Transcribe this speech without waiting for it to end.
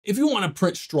If you want to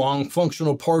print strong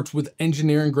functional parts with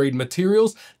engineering grade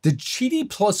materials, the Qidi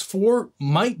Plus 4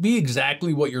 might be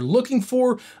exactly what you're looking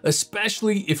for,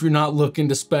 especially if you're not looking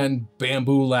to spend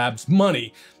Bamboo Labs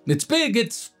money. It's big,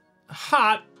 it's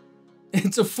hot,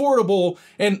 it's affordable,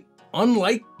 and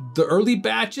unlike the early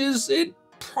batches, it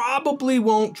probably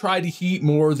won't try to heat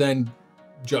more than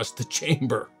just the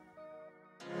chamber.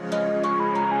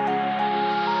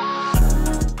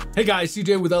 Hey guys,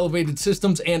 CJ with Elevated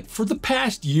Systems, and for the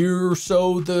past year or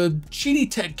so, the Qidi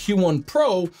Tech Q1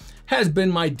 Pro has been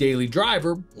my daily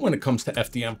driver when it comes to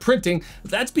FDM printing.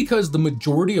 That's because the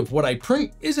majority of what I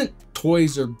print isn't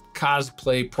toys or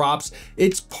cosplay props,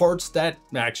 it's parts that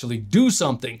actually do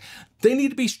something. They need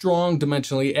to be strong,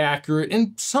 dimensionally accurate,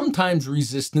 and sometimes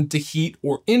resistant to heat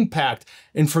or impact.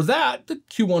 And for that, the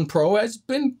Q1 Pro has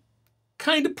been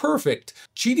kind of perfect.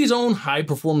 Qidi's own high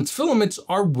performance filaments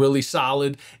are really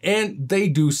solid, and they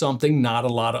do something not a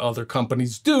lot of other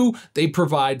companies do. They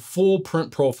provide full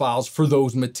print profiles for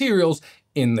those materials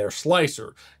in their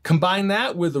slicer. Combine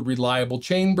that with a reliable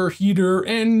chamber heater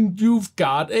and you've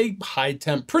got a high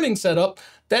temp printing setup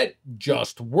that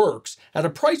just works at a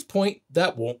price point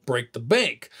that won't break the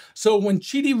bank. So when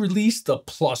Qidi released the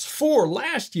Plus 4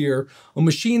 last year, a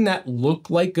machine that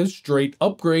looked like a straight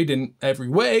upgrade in every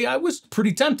way, I was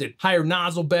pretty tempted. Higher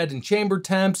nozzle bed and chamber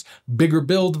temps, bigger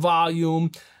build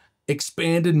volume,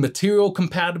 expanded material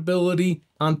compatibility.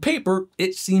 On paper,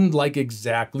 it seemed like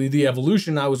exactly the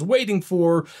evolution I was waiting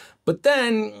for, but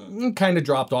then it kind of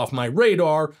dropped off my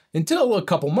radar until a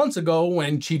couple months ago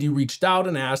when Qidi reached out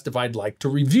and asked if I'd like to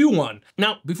review one.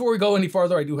 Now, before we go any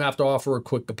farther, I do have to offer a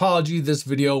quick apology. This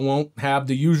video won't have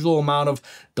the usual amount of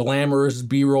glamorous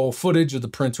B-roll footage of the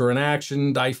printer in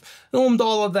action. I filmed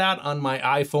all of that on my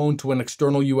iPhone to an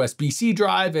external USB-C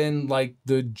drive, and like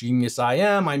the genius I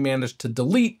am, I managed to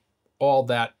delete all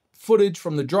that footage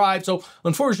from the drive, so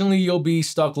unfortunately you'll be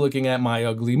stuck looking at my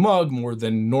ugly mug more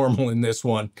than normal in this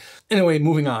one. Anyway,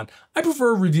 moving on. I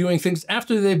prefer reviewing things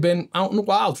after they've been out in the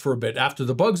wild for a bit, after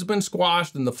the bugs have been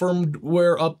squashed and the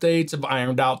firmware updates have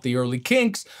ironed out the early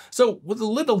kinks. So with a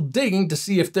little digging to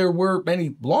see if there were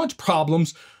any launch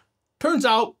problems, turns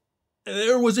out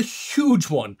there was a huge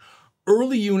one.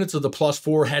 Early units of the Plus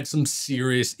 4 had some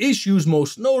serious issues,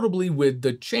 most notably with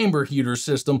the chamber heater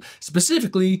system.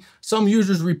 Specifically, some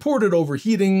users reported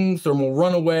overheating, thermal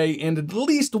runaway, and at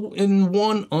least in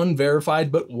one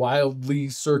unverified but wildly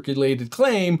circulated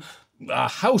claim, a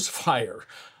house fire.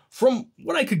 From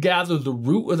what I could gather, the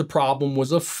root of the problem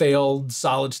was a failed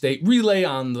solid-state relay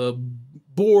on the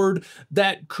board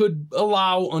that could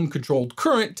allow uncontrolled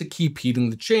current to keep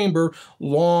heating the chamber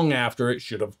long after it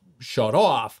should have shut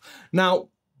off. Now,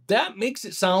 that makes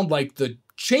it sound like the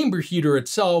chamber heater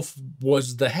itself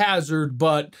was the hazard,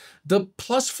 but the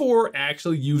Plus 4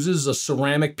 actually uses a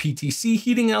ceramic PTC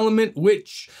heating element,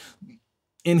 which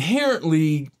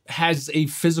inherently has a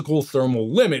physical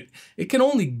thermal limit. It can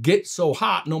only get so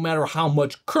hot no matter how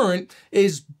much current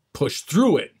is pushed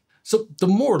through it. So the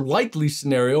more likely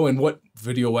scenario, and what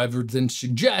video evidence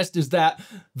suggests, is that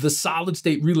the solid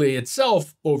state relay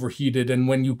itself overheated, and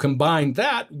when you combine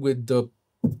that with the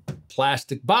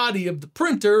plastic body of the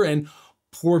printer and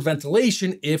poor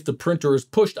ventilation if the printer is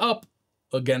pushed up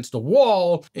against a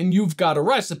wall, and you've got a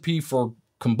recipe for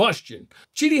combustion.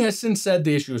 Qidi has since said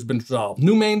the issue has been resolved.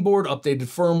 New mainboard, updated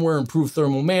firmware, improved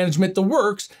thermal management, the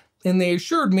works, and they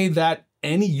assured me that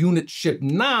any units shipped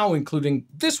now, including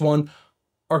this one,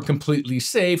 are completely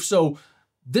safe. So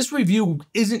this review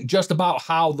isn't just about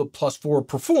how the Plus 4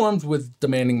 performs with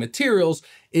demanding materials,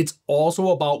 it's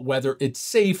also about whether it's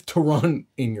safe to run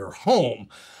in your home.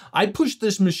 I pushed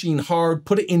this machine hard,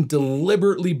 put it in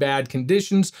deliberately bad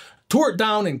conditions, tore it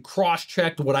down and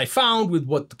cross-checked what I found with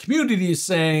what the community is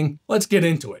saying. Let's get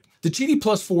into it. The Qidi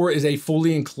Plus 4 is a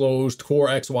fully enclosed Core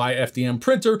XY FDM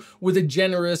printer with a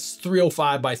generous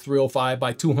 305 by 305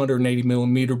 by 280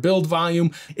 millimeter build volume.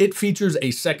 It features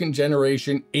a second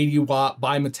generation 80 watt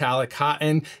bimetallic hot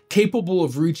end capable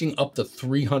of reaching up to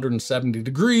 370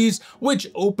 degrees, which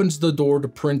opens the door to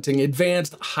printing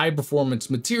advanced high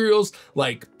performance materials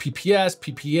like PPS,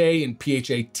 PPA, and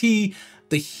PHAT.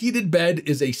 The heated bed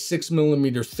is a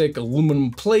 6mm thick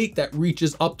aluminum plate that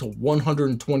reaches up to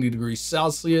 120 degrees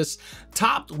Celsius,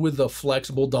 topped with a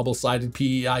flexible double-sided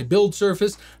PEI build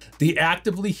surface. The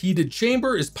actively heated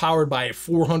chamber is powered by a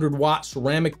 400-watt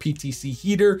ceramic PTC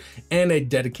heater and a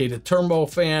dedicated turbo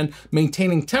fan,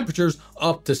 maintaining temperatures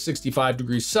up to 65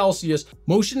 degrees Celsius.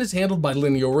 Motion is handled by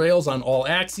linear rails on all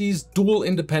axes, dual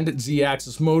independent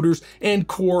Z-axis motors, and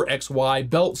Core XY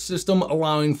belt system,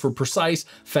 allowing for precise,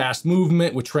 fast movement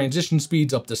filament with transition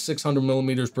speeds up to 600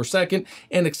 millimeters per second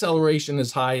and acceleration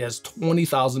as high as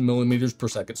 20,000 millimeters per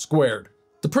second squared.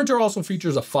 The printer also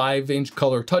features a 5-inch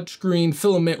color touchscreen,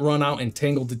 filament runout and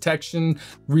tangle detection,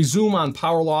 resume on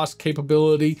power loss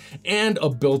capability, and a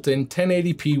built-in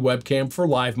 1080p webcam for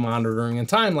live monitoring and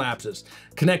time lapses.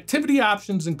 Connectivity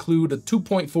options include a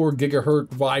 2.4 gigahertz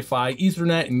Wi-Fi,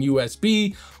 Ethernet, and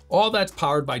USB. All that's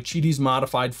powered by Qidi's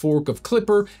modified fork of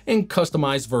Clipper and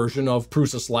customized version of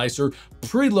Prusa Slicer,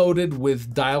 preloaded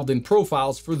with dialed-in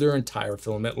profiles for their entire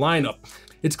filament lineup.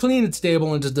 It's clean and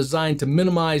stable and is designed to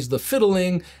minimize the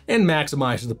fiddling and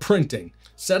maximize the printing.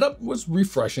 Setup was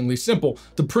refreshingly simple.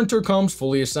 The printer comes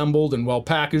fully assembled and well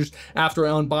packaged. After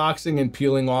unboxing and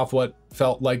peeling off what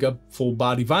felt like a full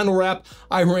body vinyl wrap,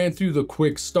 I ran through the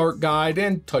quick start guide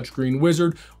and touchscreen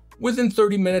wizard. Within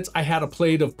 30 minutes, I had a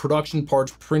plate of production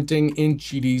parts printing in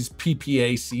Qidi's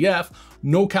PPA-CF.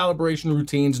 No calibration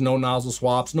routines, no nozzle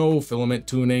swaps, no filament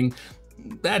tuning.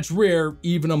 That's rare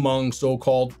even among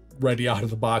so-called ready out of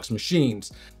the box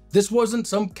machines. This wasn't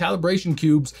some calibration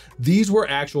cubes. These were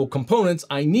actual components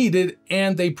I needed,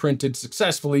 and they printed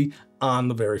successfully on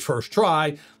the very first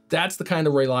try. That's the kind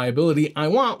of reliability I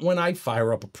want when I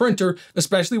fire up a printer,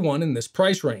 especially one in this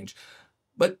price range.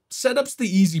 But setup's the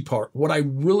easy part. What I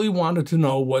really wanted to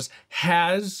know was,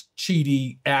 has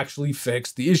Qidi actually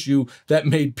fixed the issue that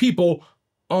made people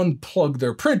unplug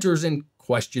their printers and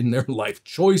question their life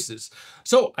choices?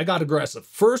 So I got aggressive.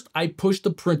 First, I pushed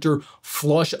the printer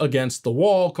flush against the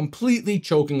wall, completely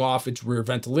choking off its rear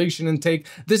ventilation intake.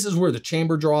 This is where the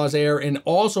chamber draws air and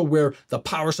also where the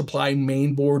power supply,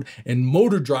 mainboard, and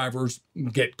motor drivers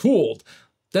get cooled.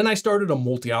 Then I started a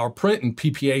multi-hour print in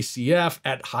PPA-CF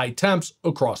at high temps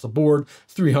across the board,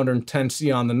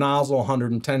 310C on the nozzle,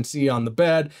 110C on the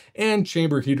bed, and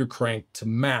chamber heater cranked to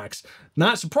max.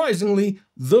 Not surprisingly,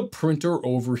 the printer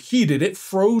overheated. It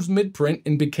froze mid-print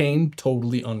and became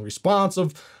totally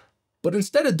unresponsive. But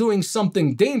instead of doing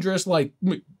something dangerous like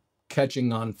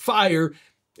catching on fire,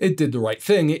 it did the right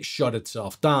thing. It shut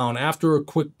itself down. After a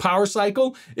quick power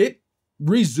cycle, it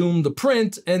resumed the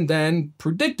print, and then,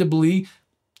 predictably,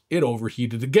 it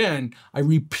overheated again. I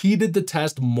repeated the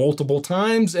test multiple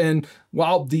times, and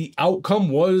while the outcome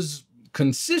was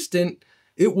consistent,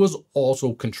 it was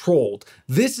also controlled.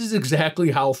 This is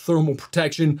exactly how thermal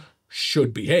protection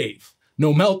should behave.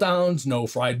 No meltdowns, no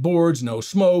fried boards, no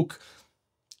smoke.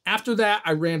 After that,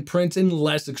 I ran prints in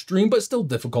less extreme but still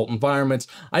difficult environments.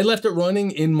 I left it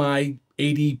running in my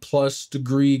 80+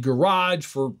 degree garage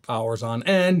for hours on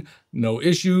end, no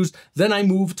issues. Then I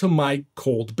moved to my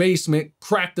cold basement,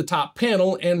 cracked the top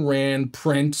panel, and ran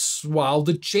prints while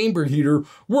the chamber heater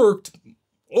worked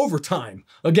overtime.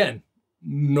 Again,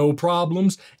 no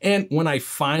problems. And when I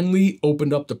finally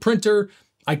opened up the printer,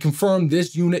 I confirmed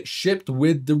this unit shipped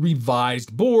with the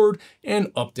revised board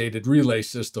and updated relay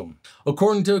system.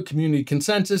 According to community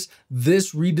consensus,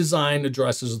 this redesign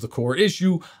addresses the core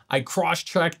issue. I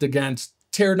cross-checked against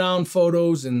teardown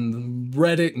photos in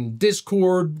Reddit and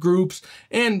Discord groups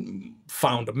and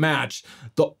found a match.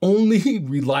 The only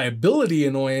reliability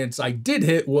annoyance I did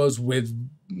hit was with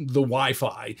the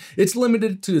Wi-Fi. It's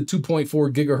limited to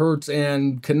 2.4 gigahertz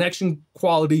and connection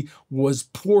quality was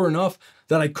poor enough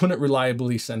that I couldn't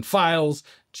reliably send files,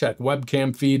 check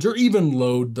webcam feeds, or even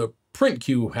load the print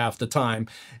queue half the time.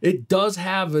 It does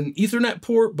have an Ethernet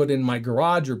port, but in my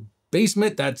garage or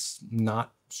basement, that's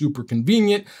not super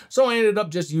convenient. So I ended up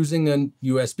just using a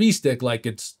USB stick like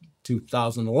it's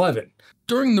 2011.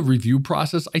 During the review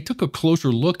process, I took a closer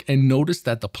look and noticed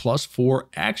that the Plus 4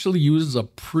 actually uses a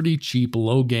pretty cheap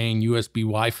low-gain USB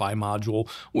Wi-Fi module,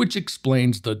 which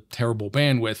explains the terrible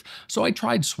bandwidth. So I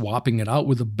tried swapping it out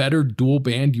with a better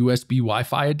dual-band USB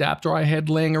Wi-Fi adapter I had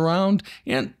laying around,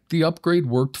 and the upgrade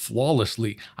worked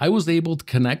flawlessly. I was able to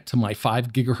connect to my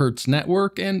 5 gigahertz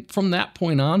network, and from that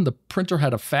point on, the printer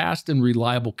had a fast and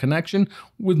reliable connection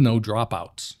with no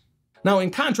dropouts. Now,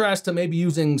 in contrast to maybe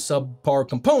using subpar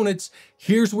components,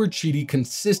 here's where Qidi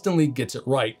consistently gets it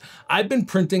right. I've been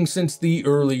printing since the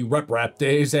early RepRap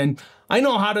days, and I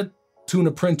know how to tune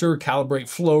a printer, calibrate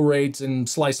flow rates, and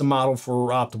slice a model for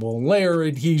optimal layer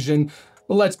adhesion.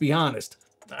 But let's be honest,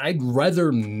 I'd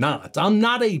rather not. I'm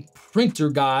not a printer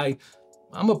guy.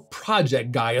 I'm a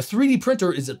project guy. A 3D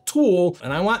printer is a tool,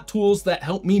 and I want tools that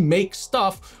help me make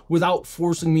stuff without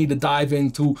forcing me to dive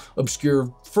into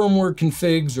obscure firmware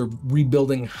configs or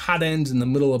rebuilding hot ends in the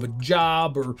middle of a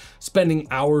job or spending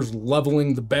hours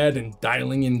leveling the bed and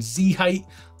dialing in Z height.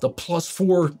 The Plus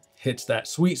 4 hits that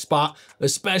sweet spot,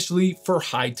 especially for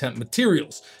high temp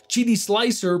materials. Qidi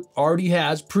Slicer already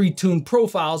has pre-tuned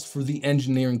profiles for the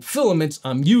engineering filaments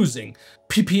I'm using.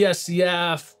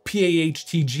 PPA-CF,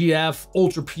 PAHT-GF,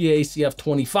 Ultra PPA-CF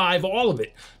 25, all of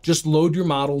it. Just load your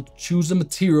model, choose a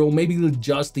material, maybe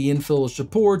adjust the infill of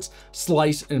supports,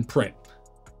 slice and print.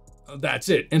 That's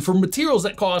it. And for materials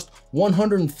that cost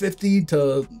 $150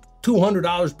 to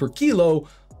 $200 per kilo,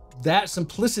 that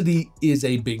simplicity is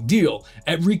a big deal.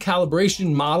 Every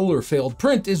calibration model or failed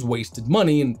print is wasted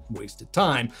money and wasted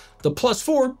time. The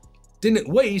 +4 didn't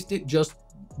waste, it just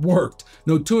worked.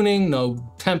 No tuning,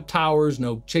 no temp towers,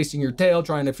 no chasing your tail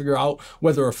trying to figure out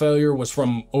whether a failure was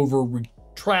from over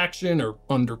retraction or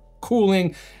under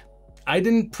cooling. I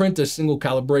didn't print a single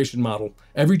calibration model.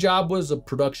 Every job was a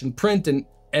production print and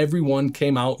everyone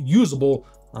came out usable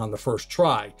on the first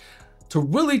try. To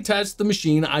really test the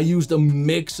machine, I used a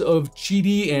mix of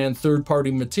Qidi and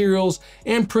third-party materials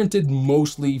and printed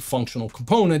mostly functional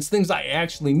components, things I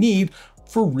actually need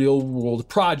for real-world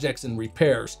projects and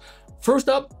repairs. First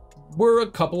up were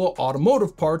a couple of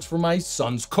automotive parts for my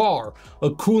son's car,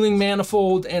 a cooling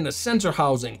manifold and a sensor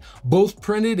housing, both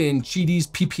printed in Qidi's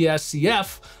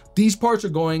PPA-CF. These parts are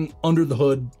going under the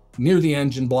hood near the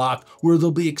engine block where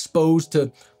they'll be exposed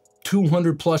to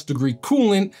 200+ degree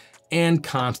coolant and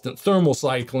constant thermal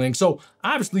cycling. So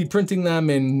obviously printing them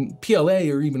in PLA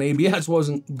or even ABS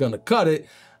wasn't gonna cut it.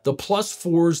 The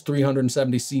 +4's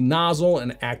 370C nozzle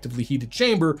and actively heated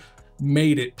chamber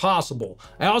made it possible.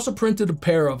 I also printed a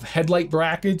pair of headlight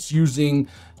brackets using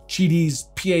Qidi's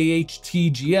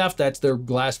PAHT-GF, that's their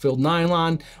glass-filled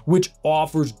nylon, which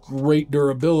offers great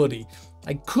durability.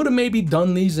 I could have maybe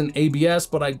done these in ABS,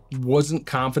 but I wasn't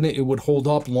confident it would hold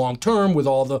up long term with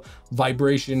all the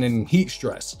vibration and heat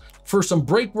stress. For some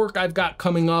brake work I've got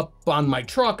coming up on my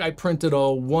truck, I printed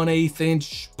a 1/8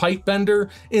 inch pipe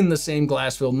bender in the same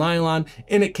glass-filled nylon,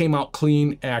 and it came out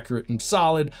clean, accurate, and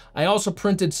solid. I also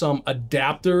printed some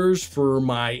adapters for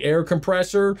my air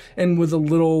compressor, and with a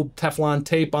little Teflon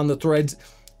tape on the threads,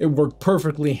 it worked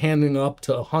perfectly, handing up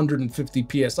to 150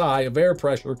 PSI of air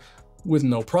pressure with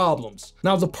no problems.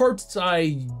 Now, the parts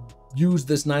I use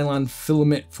this nylon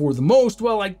filament for the most,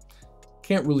 well, I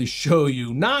can't really show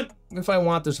you. Not if I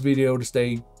want this video to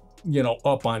stay,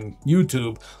 up on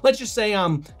YouTube. Let's just say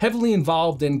I'm heavily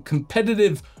involved in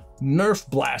competitive Nerf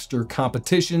blaster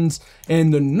competitions,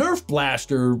 and the Nerf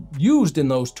blaster used in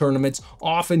those tournaments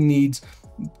often needs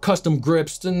custom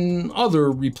grips and other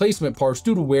replacement parts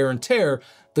due to wear and tear.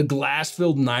 The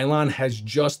glass-filled nylon has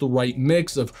just the right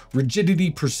mix of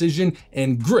rigidity, precision,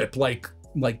 and grip, like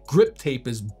grip tape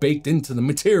is baked into the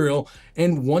material.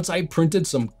 And once I printed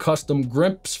some custom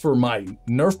grips for my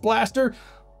Nerf blaster,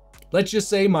 let's just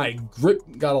say my grip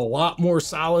got a lot more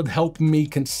solid, helping me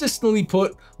consistently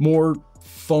put more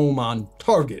foam on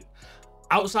target.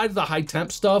 Outside of the high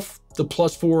temp stuff, the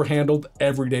 +4 handled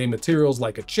everyday materials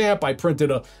like a champ. I printed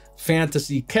a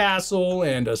fantasy castle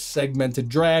and a segmented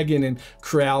dragon in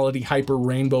Creality Hyper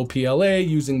Rainbow PLA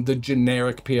using the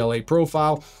generic PLA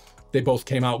profile. They both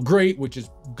came out great, which is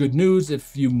good news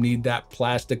if you need that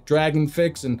plastic dragon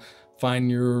fix and find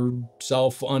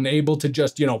yourself unable to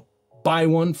just, buy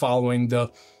one following the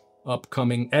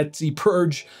upcoming Etsy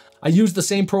purge. I used the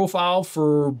same profile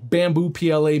for Bamboo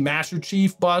PLA Master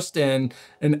Chief bust and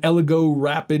an Eligo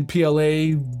Rapid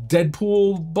PLA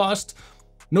Deadpool bust.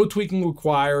 No tweaking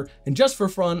required, and just for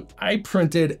fun, I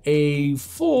printed a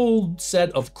full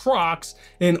set of Crocs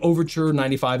in Overture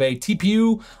 95A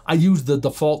TPU. I used the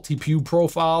default TPU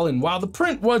profile, and while the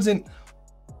print wasn't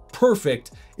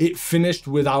perfect, it finished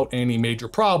without any major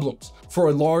problems. For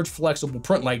a large flexible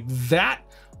print like that,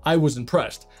 I was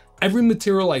impressed. Every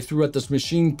material I threw at this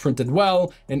machine printed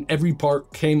well, and every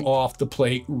part came off the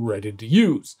plate ready to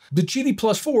use. The Qidi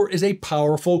 +4 is a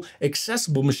powerful,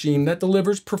 accessible machine that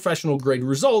delivers professional grade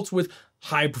results with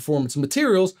high performance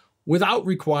materials without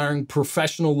requiring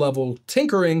professional level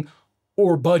tinkering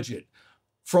or budget.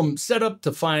 From setup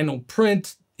to final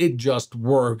print, it just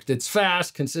worked. It's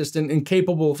fast, consistent, and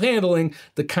capable of handling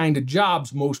the kind of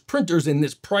jobs most printers in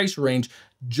this price range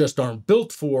just aren't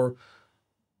built for.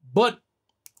 But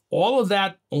all of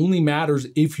that only matters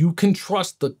if you can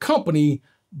trust the company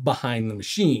behind the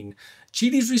machine.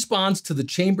 Qidi's response to the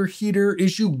chamber heater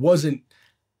issue wasn't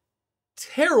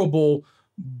terrible,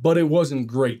 but it wasn't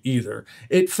great either.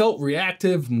 It felt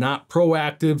reactive, not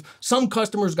proactive. Some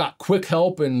customers got quick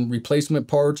help and replacement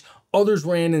parts. Others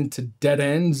ran into dead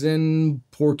ends and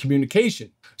poor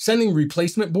communication. Sending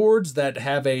replacement boards that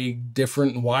have a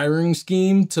different wiring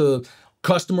scheme to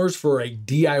customers for a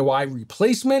DIY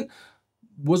replacement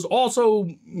was also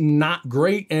not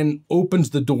great and opens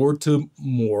the door to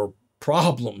more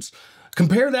problems.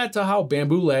 Compare that to how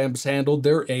Bamboo Labs handled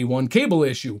their A1 cable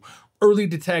issue. Early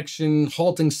detection,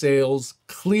 halting sales,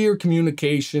 clear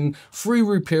communication, free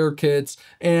repair kits,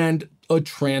 and a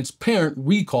transparent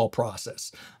recall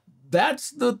process. That's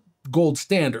the gold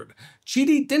standard.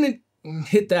 Qidi didn't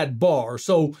hit that bar,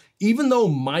 so even though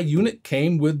my unit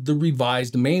came with the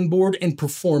revised mainboard and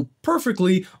performed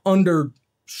perfectly under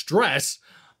stress,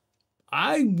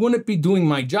 I wouldn't be doing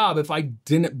my job if I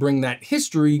didn't bring that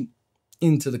history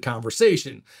into the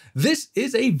conversation. This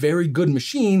is a very good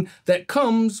machine that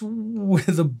comes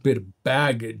with a bit of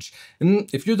baggage. And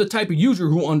if you're the type of user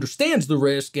who understands the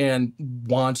risk and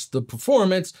wants the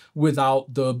performance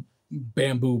without the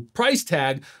Bamboo price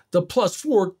tag, the Plus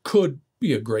 4 could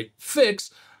be a great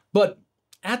fix. But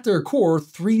at their core,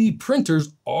 3D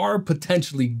printers are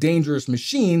potentially dangerous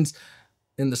machines,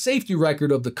 and the safety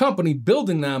record of the company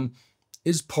building them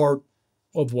is part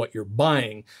of what you're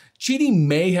buying. Qidi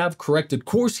may have corrected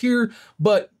course here,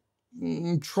 but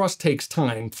trust takes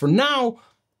time. For now,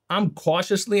 I'm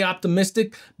cautiously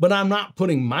optimistic, but I'm not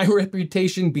putting my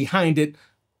reputation behind it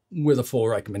with a full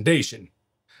recommendation.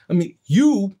 I mean,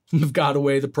 you have got to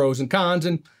weigh the pros and cons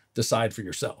and decide for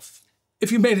yourself.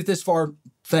 If you made it this far,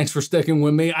 thanks for sticking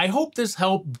with me. I hope this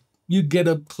helped you get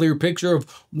a clear picture of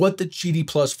what the Qidi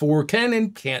Plus 4 can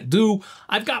and can't do.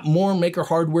 I've got more Maker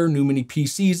hardware, new mini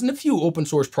PCs, and a few open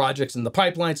source projects in the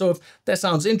pipeline, so if that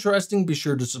sounds interesting, be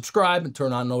sure to subscribe and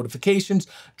turn on notifications.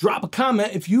 Drop a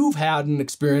comment if you've had an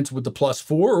experience with the Plus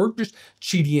 4 or just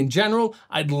Qidi in general.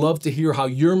 I'd love to hear how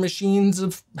your machines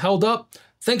have held up.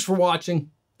 Thanks for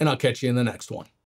watching, and I'll catch you in the next one.